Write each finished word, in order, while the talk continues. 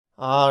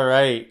All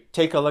right,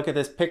 take a look at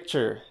this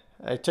picture.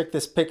 I took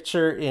this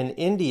picture in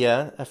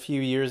India a few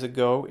years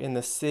ago in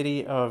the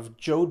city of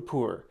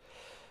Jodhpur.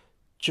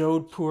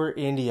 Jodhpur,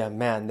 India.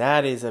 Man,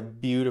 that is a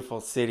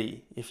beautiful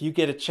city. If you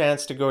get a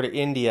chance to go to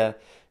India,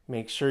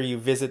 make sure you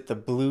visit the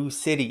Blue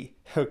City.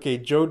 Okay,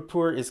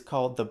 Jodhpur is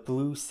called the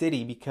Blue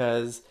City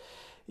because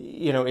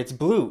it's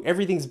blue.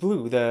 Everything's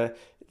blue. The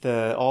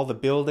all the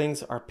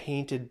buildings are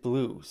painted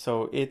blue.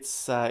 So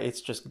it's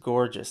just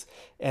gorgeous.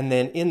 And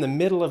then in the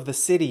middle of the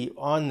city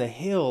on the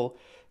hill,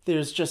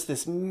 there's just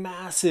this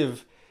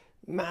massive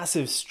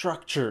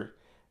structure.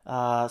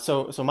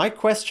 So my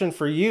question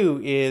for you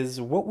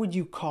is, what would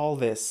you call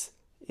this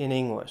in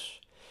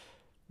English?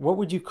 What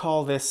would you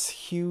call this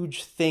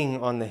huge thing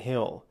on the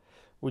hill?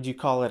 Would you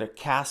call it a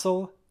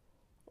castle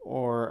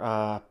or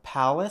a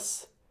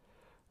palace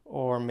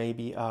or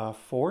maybe a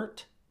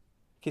fort?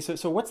 Okay,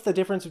 so what's the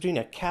difference between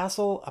a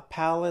castle, a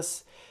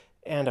palace,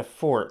 and a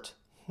fort?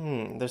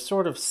 They're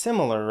sort of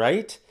similar,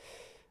 right?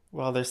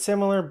 Well, they're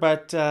similar,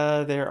 but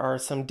there are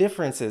some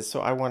differences.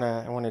 So I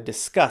wanna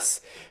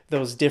discuss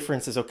those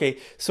differences. Okay,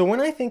 so when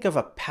I think of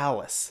a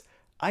palace,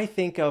 I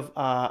think of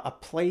a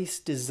place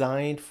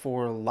designed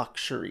for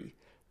luxury,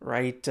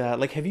 right?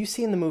 Like, have you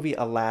seen the movie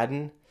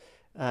Aladdin?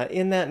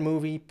 In that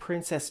movie,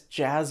 Princess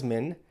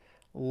Jasmine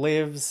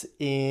lives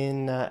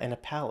in a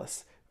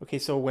palace. Okay,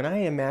 so when I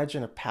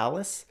imagine a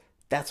palace,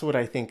 that's what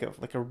I think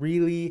of, like a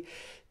really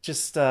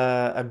just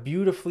a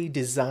beautifully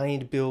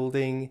designed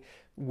building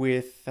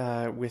with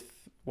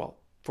well,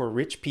 for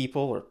rich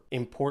people or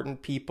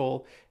important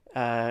people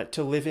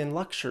to live in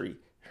luxury,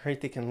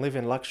 right? They can live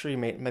in luxury.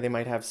 They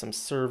might have some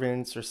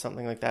servants or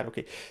something like that.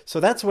 Okay,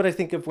 so that's what I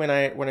think of when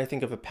I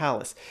think of a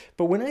palace.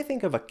 But when I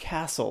think of a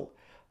castle,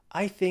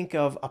 I think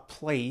of a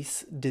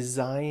place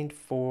designed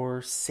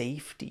for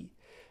safety,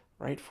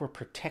 right? For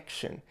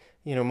protection.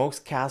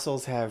 Most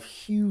castles have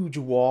huge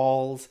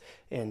walls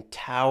and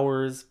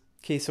towers.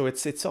 Okay, so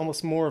it's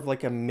almost more of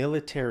like a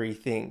military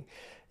thing.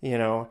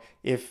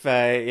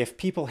 If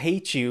people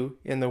hate you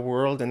in the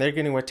world and they're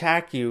going to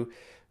attack you,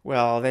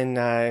 well, then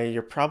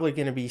you're probably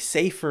going to be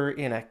safer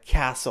in a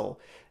castle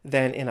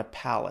than in a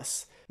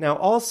palace. Now,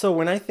 also,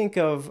 when I think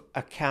of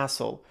a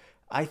castle,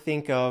 I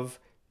think of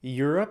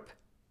Europe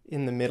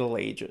in the Middle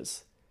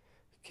Ages.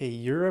 Okay,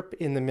 Europe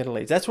in the Middle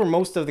Ages. That's where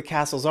most of the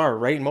castles are,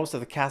 right? Most of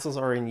the castles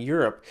are in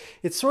Europe.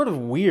 It's sort of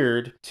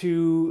weird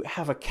to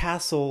have a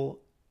castle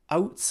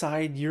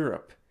outside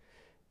Europe.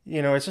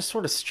 It's just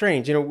sort of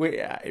strange.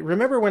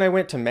 Remember when I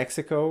went to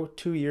Mexico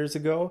 2 years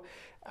ago?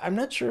 I'm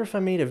not sure if I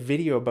made a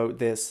video about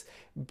this,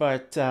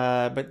 but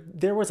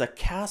there was a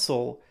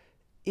castle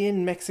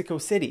in Mexico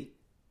City,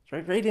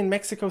 right in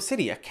Mexico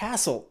City, a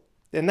castle.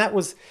 And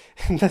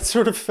that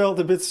sort of felt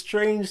a bit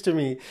strange to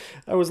me.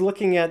 I was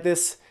looking at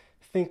this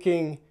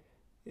thinking,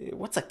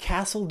 what's a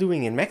castle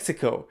doing in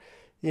Mexico?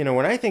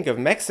 When I think of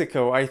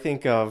Mexico, I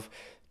think of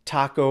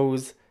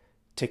tacos,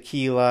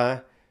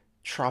 tequila,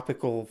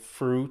 tropical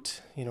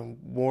fruit,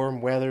 warm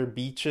weather,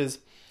 beaches.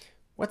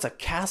 What's a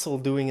castle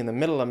doing in the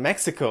middle of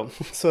Mexico?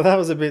 So that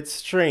was a bit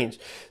strange.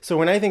 So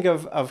when I think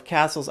of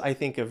castles, I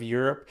think of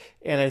Europe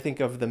and I think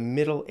of the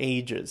Middle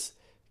Ages.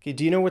 Okay,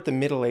 do you know what the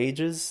Middle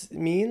Ages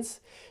means?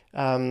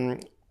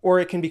 Or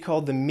it can be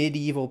called the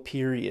medieval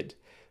period.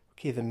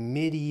 Okay, the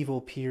medieval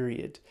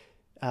period.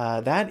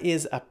 That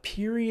is a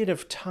period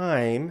of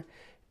time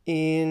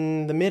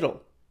in the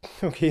middle.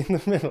 Okay, in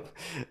the middle.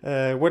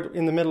 What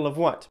in the middle of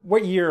what?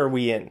 What year are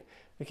we in?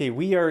 Okay,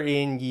 we are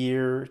in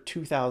year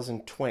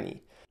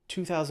 2020.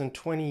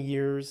 2020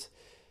 years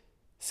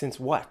since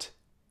what?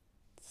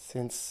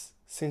 Since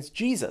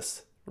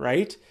Jesus,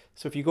 right?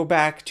 So if you go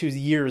back to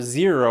year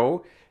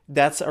 0,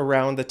 that's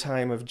around the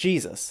time of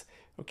Jesus.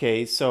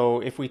 Okay, so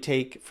if we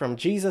take from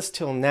Jesus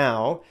till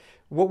now,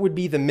 what would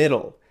be the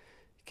middle?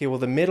 Okay, well,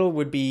 the middle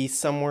would be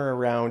somewhere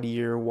around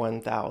year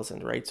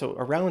 1000, right? So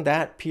around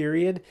that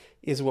period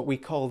is what we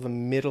call the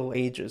Middle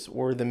Ages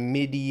or the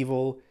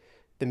medieval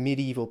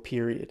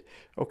period.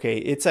 Okay,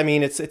 it's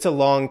a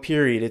long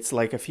period. It's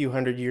like a few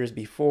hundred years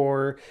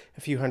before,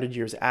 a few hundred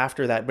years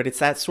after that, but it's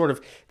that sort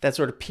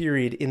of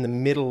period in the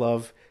middle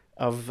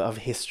of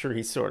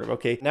history, sort of.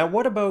 Okay, now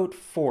what about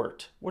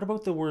fort? What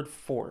about the word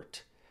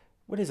fort?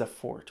 What is a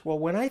fort? Well,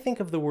 when I think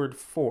of the word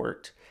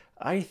fort,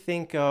 I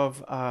think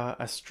of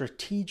a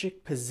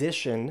strategic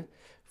position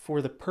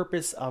for the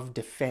purpose of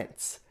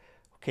defense.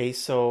 Okay,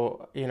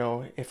 so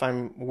if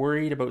I'm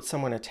worried about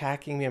someone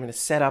attacking me, I'm going to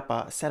set up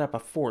a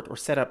fort or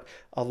set up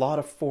a lot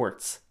of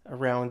forts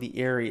around the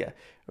area.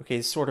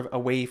 Okay, sort of a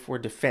way for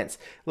defense.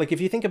 Like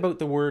if you think about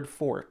the word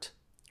fort,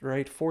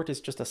 right? Fort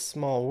is just a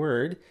small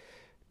word,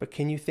 but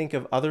can you think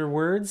of other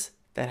words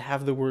that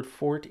have the word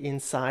fort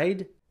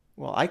inside?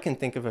 Well, I can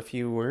think of a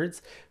few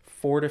words: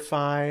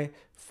 fortify,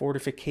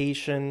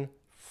 fortification,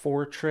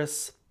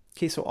 fortress.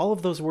 Okay, so all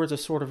of those words are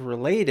sort of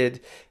related,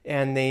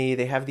 and they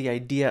have the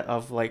idea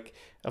of like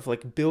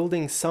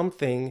building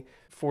something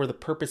for the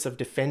purpose of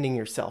defending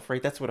yourself,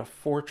 right? That's what a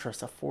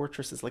fortress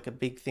is, like a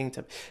big thing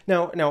to.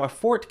 Now a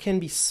fort can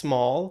be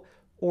small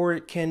or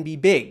it can be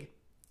big.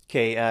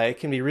 Okay, it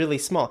can be really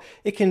small.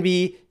 It can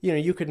be,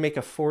 you could make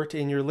a fort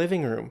in your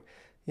living room.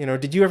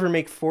 Did you ever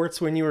make forts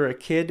when you were a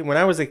kid? When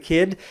I was a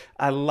kid,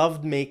 I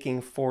loved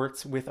making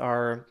forts with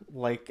our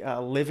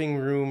living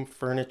room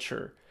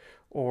furniture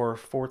or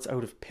forts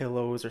out of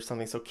pillows or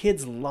something. So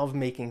kids love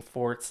making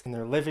forts in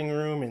their living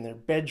room, in their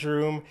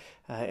bedroom,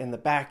 in the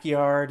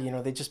backyard.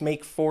 They just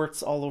make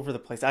forts all over the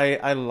place.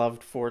 I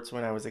loved forts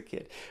when I was a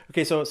kid.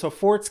 Okay, so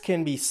forts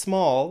can be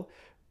small,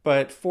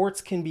 but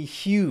forts can be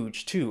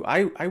huge too.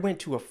 I went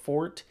to a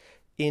fort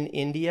in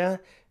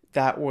India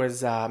that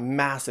was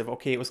massive.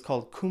 Okay, it was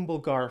called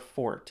Kumbhalgarh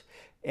Fort.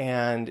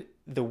 And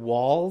the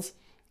walls,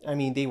 I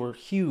mean, they were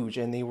huge,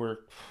 and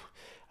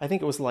I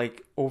think it was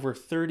like over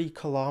 30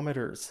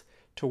 kilometers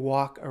to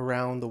walk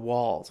around the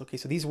walls. Okay,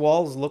 so these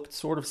walls looked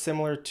sort of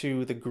similar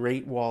to the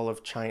Great Wall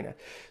of China.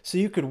 So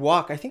you could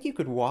walk, I think you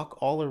could walk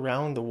all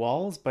around the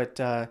walls, but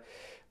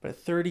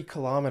 30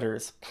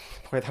 kilometers,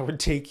 boy, that would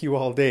take you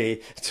all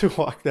day to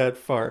walk that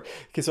far.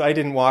 Okay, so I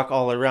didn't walk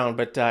all around,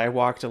 but I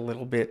walked a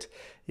little bit,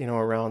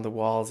 around the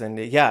walls, and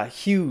yeah,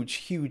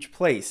 huge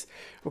place.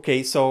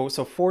 Okay, so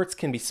forts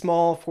can be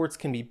small, forts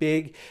can be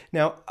big.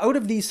 Now, out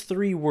of these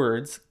three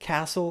words,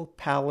 castle,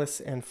 palace,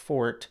 and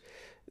fort,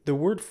 the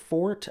word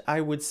fort, I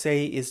would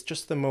say, is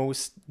just the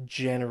most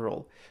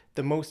general,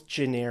 the most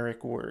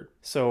generic word.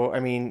 So, I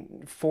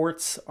mean,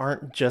 forts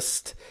aren't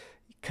just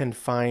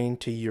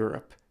confined to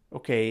Europe.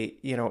 Okay,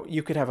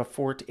 you could have a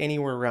fort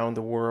anywhere around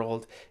the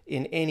world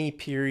in any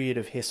period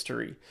of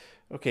history.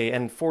 Okay,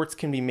 and forts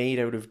can be made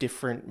out of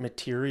different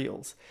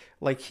materials.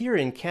 Like here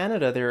in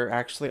Canada, there are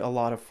actually a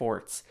lot of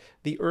forts.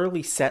 The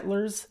early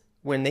settlers,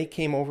 when they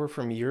came over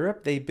from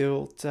Europe, they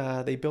built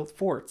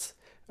forts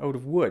out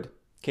of wood.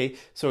 Okay,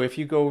 so if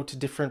you go to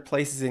different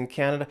places in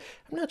Canada,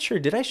 I'm not sure,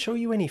 did I show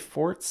you any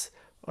forts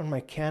on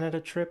my Canada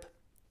trip?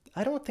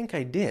 I don't think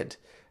I did,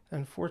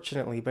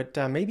 unfortunately, but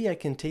maybe I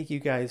can take you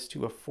guys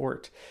to a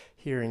fort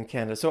here in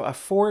Canada. So a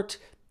fort,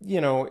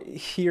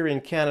 here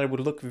in Canada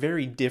would look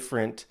very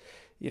different,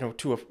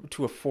 to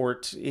a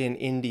fort in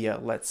India,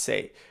 let's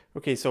say.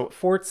 Okay, so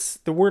forts,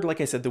 the word,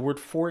 like I said, the word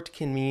fort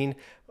can mean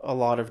a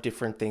lot of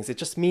different things. It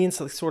just means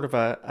sort of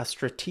a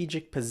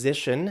strategic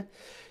position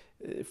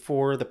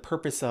for the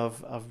purpose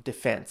of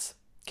defense.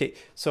 Okay,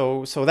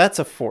 so that's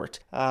a fort.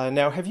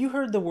 Now, have you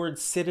heard the word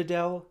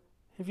citadel?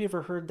 Have you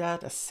ever heard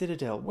that? A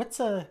citadel.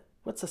 What's a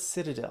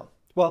citadel?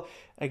 Well,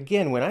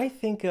 again, when I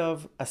think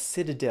of a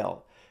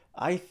citadel,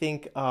 I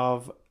think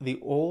of the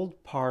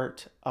old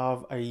part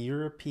of a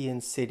European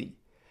city.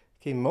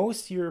 Okay,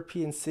 most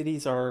European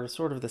cities are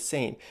sort of the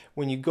same.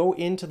 When you go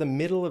into the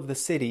middle of the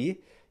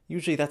city,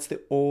 usually that's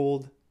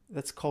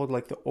called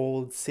like the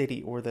old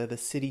city or the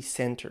city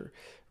center,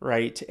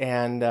 right?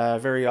 And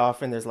very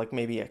often there's like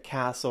maybe a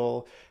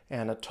castle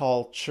and a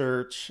tall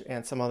church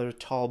and some other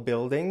tall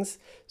buildings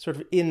sort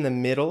of in the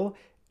middle.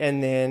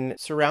 And then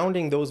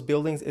surrounding those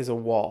buildings is a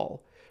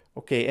wall.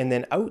 Okay, and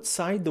then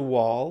outside the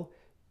wall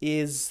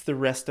is the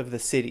rest of the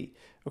city.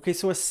 Okay,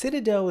 so a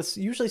citadel is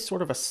usually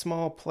sort of a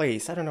small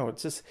place. I don't know,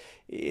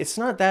 it's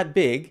not that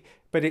big,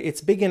 but it's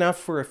big enough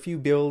for a few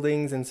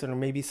buildings and sort of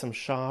maybe some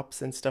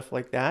shops and stuff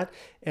like that.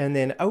 And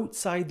then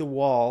outside the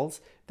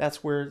walls,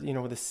 that's where,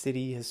 the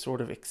city has sort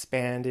of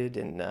expanded,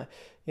 and a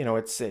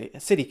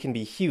city can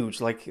be huge.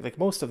 Like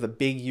most of the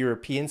big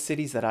European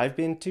cities that I've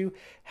been to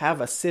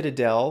have a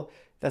citadel.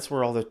 That's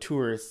where all the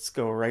tourists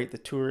go, right? The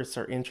tourists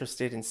are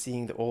interested in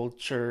seeing the old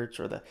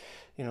church or the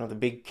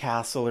big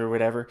castle or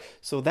whatever.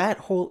 So that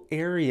whole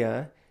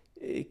area,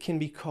 it can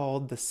be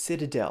called the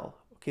citadel.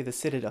 Okay, the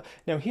citadel.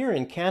 Now here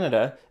in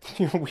Canada,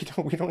 we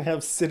don't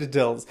have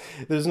citadels.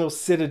 There's no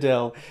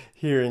citadel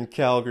here in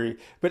Calgary.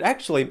 But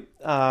actually,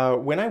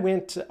 when I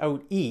went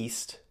out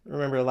east,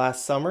 remember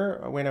last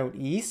summer, I went out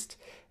east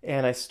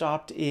and I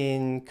stopped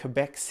in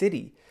Quebec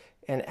City.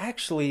 And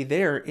actually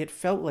there, it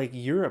felt like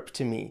Europe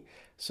to me.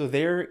 So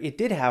there, it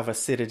did have a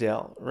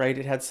citadel, right?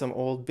 It had some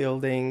old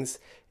buildings,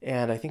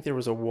 and I think there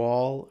was a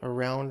wall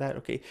around that.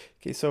 Okay.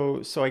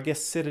 So I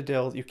guess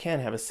citadel, you can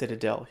have a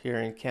citadel here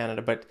in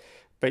Canada,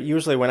 but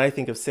usually when I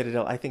think of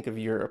citadel, I think of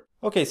Europe.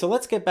 Okay, so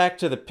let's get back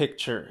to the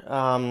picture.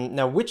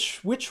 Now,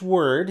 which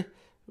word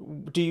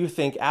do you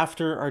think,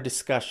 after our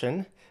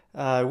discussion,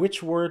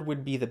 which word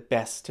would be the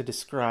best to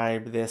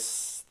describe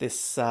this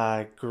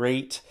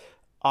great,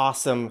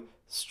 awesome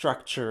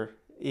structure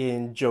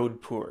in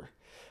Jodhpur?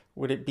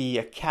 Would it be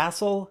a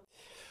castle?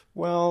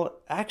 Well,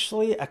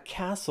 actually, a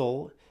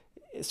castle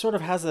sort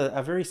of has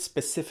a very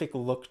specific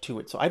look to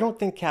it. So I don't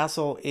think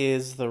castle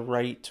is the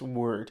right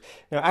word.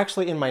 Now,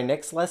 actually, in my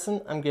next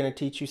lesson, I'm going to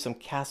teach you some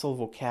castle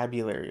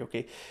vocabulary,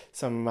 okay?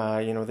 Some,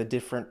 the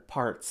different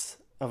parts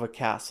of a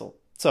castle.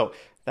 So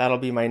that'll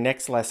be my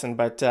next lesson,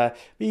 but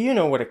you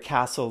know what a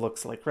castle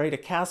looks like, right? A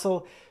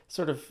castle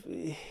sort of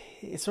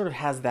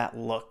has that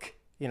look.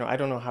 I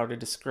don't know how to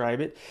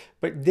describe it,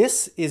 but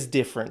this is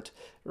different,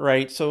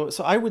 right? So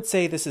I would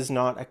say this is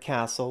not a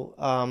castle.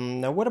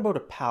 Now, what about a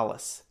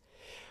palace?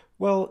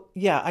 Well,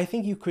 yeah, I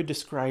think you could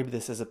describe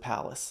this as a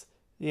palace.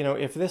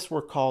 If this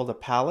were called a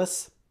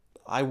palace,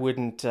 I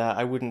wouldn't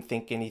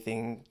think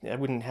anything. I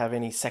wouldn't have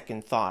any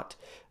second thought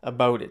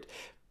about it.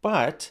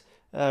 But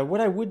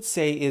what I would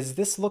say is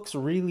this looks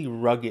really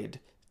rugged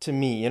to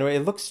me.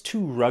 It looks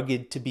too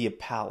rugged to be a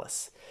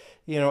palace.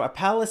 A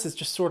palace is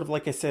just sort of,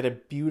 like I said, a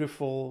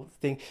beautiful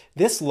thing.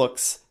 This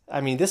looks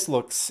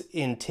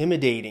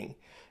intimidating.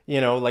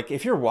 Like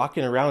if you're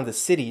walking around the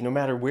city, no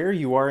matter where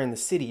you are in the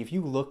city, if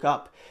you look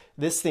up,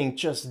 this thing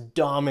just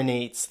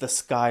dominates the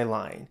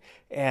skyline.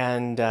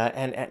 And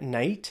at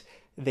night,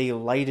 they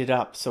light it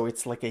up, so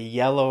it's like a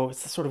yellow,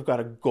 it's sort of got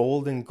a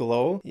golden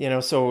glow.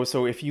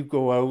 So if you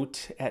go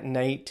out at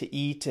night to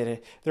eat,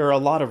 there are a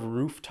lot of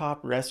rooftop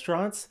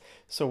restaurants.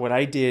 So what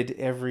I did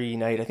every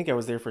night, I think I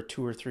was there for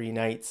 2 or 3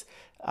 nights,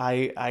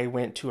 I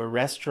went to a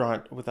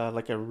restaurant with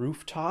like a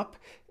rooftop,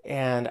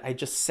 and I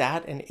just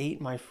sat and ate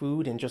my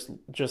food and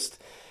just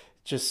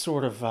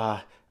sort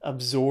of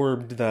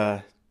absorbed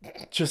I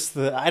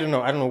don't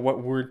know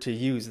what word to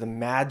use, the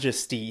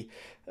majesty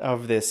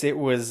of this.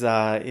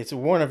 It's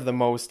one of the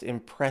most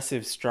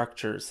impressive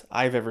structures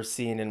I've ever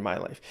seen in my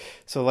life.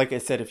 So like I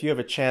said, if you have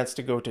a chance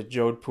to go to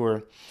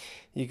Jodhpur,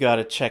 you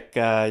gotta check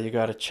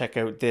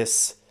out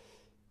this.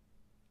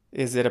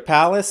 Is it a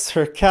palace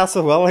or a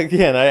castle? Well,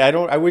 again,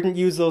 I wouldn't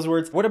use those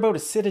words. What about a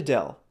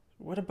citadel?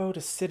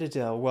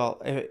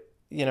 Well,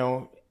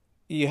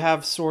 you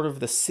have sort of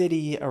the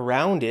city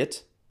around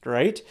it,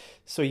 right?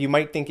 So you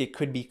might think it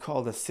could be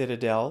called a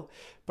citadel.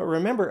 But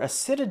remember, a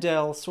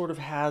citadel sort of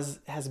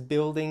has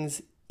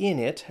buildings in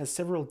it, has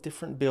several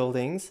different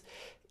buildings,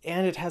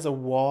 and it has a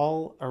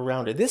wall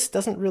around it. This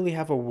doesn't really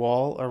have a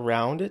wall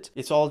around it.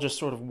 It's all just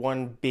sort of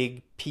one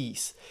big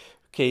piece.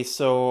 Okay,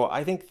 so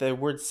I think the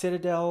word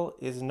citadel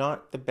is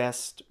not the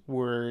best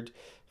word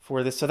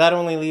for this. So that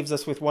only leaves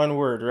us with one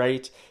word,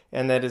 right?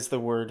 And that is the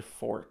word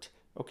fort.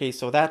 Okay,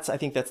 so I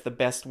think that's the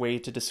best way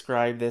to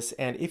describe this.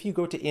 And if you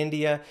go to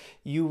India,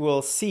 you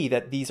will see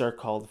that these are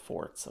called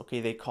forts. Okay,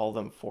 they call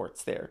them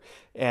forts there.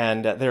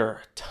 And there are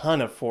a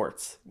ton of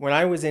forts. When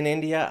I was in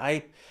India,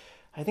 I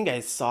think I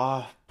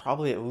saw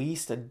probably at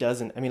least a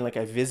dozen. I mean, like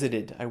I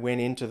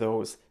went into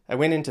those. I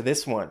went into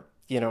this one,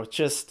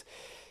 just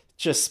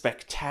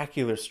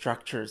spectacular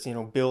structures,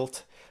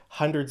 built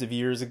hundreds of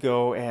years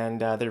ago,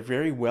 and they're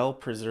very well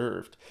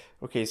preserved.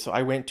 Okay, so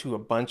I went to a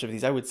bunch of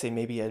these. I would say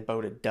maybe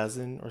about a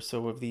dozen or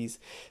so of these.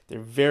 They're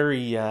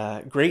very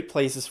great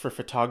places for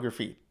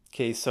photography.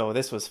 Okay, so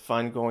this was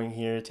fun going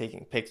here,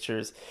 taking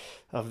pictures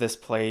of this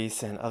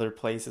place and other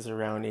places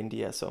around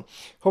India. So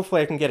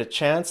hopefully I can get a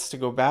chance to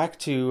go back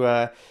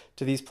to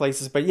these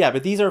places.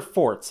 But these are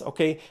forts.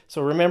 Okay,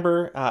 so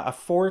remember, a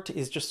fort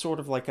is just sort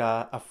of like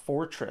a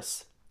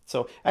fortress.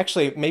 So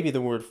actually, maybe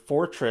the word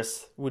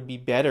fortress would be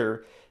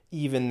better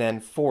even than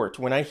fort.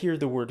 When I hear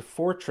the word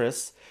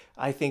fortress,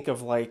 I think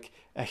of like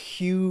a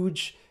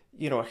huge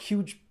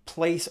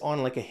place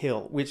on like a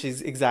hill, which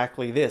is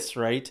exactly this,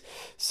 right?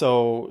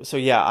 So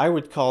yeah, I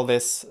would call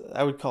this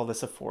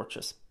a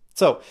fortress.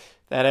 So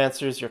that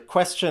answers your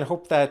question.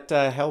 Hope that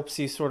helps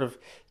you sort of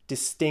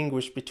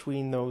distinguish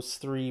between those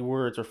 3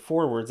 words, or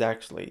 4 words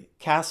actually: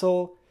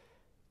 castle,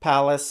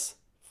 palace,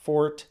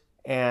 fort,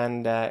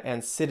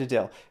 and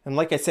citadel. And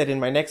like I said, in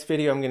my next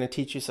video, I'm going to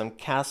teach you some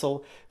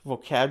castle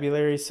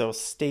vocabulary, so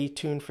stay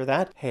tuned for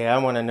that. Hey, I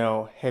want to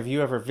know, have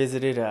you ever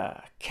visited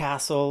a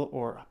castle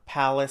or a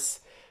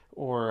palace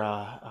or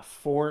a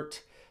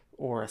fort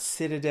or a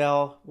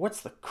citadel?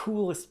 What's the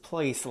coolest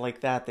place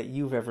like that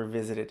you've ever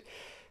visited?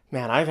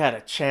 Man, I've had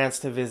a chance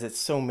to visit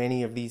so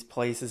many of these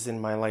places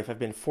in my life. I've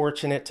been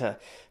fortunate to,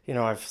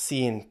 I've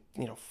seen,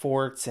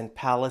 forts and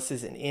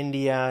palaces in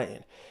India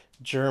and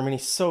Germany,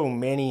 so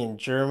many in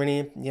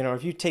Germany.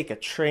 If you take a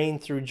train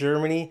through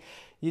Germany,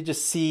 you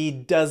just see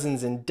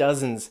dozens and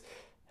dozens.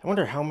 I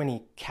wonder how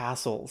many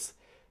castles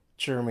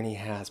Germany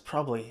has.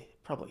 Probably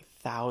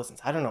thousands.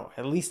 I don't know,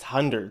 at least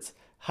hundreds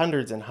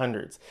and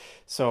hundreds.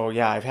 So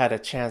yeah, I've had a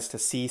chance to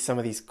see some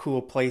of these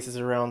cool places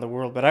around the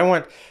world. But I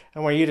want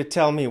you to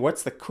tell me,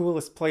 what's the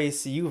coolest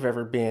place you've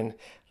ever been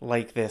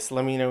like this?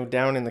 Let me know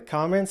down in the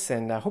comments,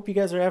 and I hope you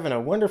guys are having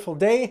a wonderful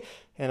day,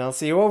 and I'll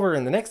see you over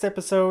in the next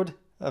episode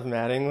of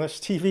Mad English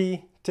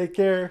TV. Take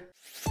care.